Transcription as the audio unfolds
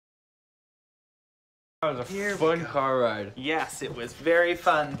That was a fun car ride. Yes, it was very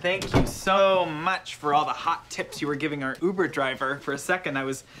fun. Thank you so much for all the hot tips you were giving our Uber driver. For a second, I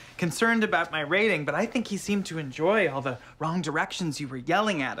was concerned about my rating, but I think he seemed to enjoy all the wrong directions you were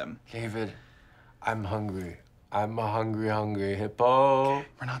yelling at him. David, I'm hungry. I'm a hungry hippo.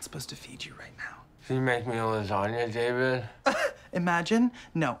 We're not supposed to feed you right now. Can you make me a lasagna, David? Imagine?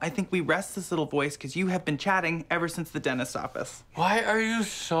 No, I think we rest this little voice because you have been chatting ever since the dentist office. Why are you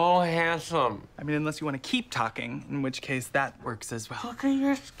so handsome? I mean, unless you want to keep talking, in which case that works as well. Look at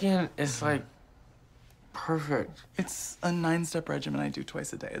your skin. It's like perfect. It's a 9-step regimen I do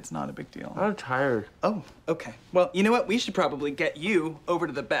twice a day. It's not a big deal. I'm tired. Oh, okay. Well, you know what? We should probably get you over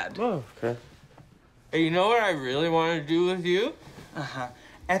to the bed. Oh, okay. Hey, you know what I really want to do with you? Uh-huh.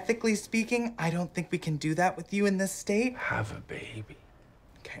 Ethically speaking, I don't think we can do that with you in this state. Have a baby.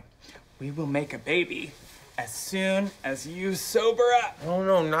 Okay. We will make a baby as soon as you sober up.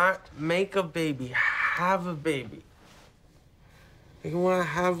 No, not make a baby. Have a baby. I want to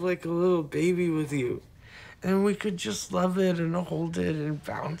have like a little baby with you. And we could just love it and hold it and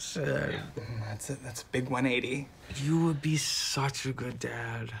bounce it. That's a big 180. You would be such a good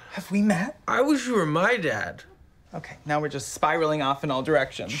dad. Have we met? I wish you were my dad. Okay, now we're just spiraling off in all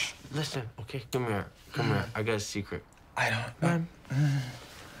directions. Shh, listen, okay, come here. Come here. I got a secret. I don't know.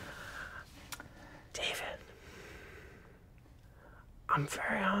 David, I'm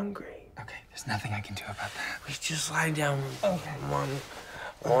very hungry. Okay, there's nothing I can do about that. We just lie down. Okay.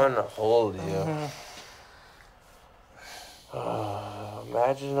 I want to hold you.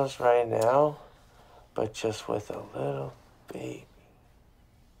 Imagine us right now, but just with a little baby.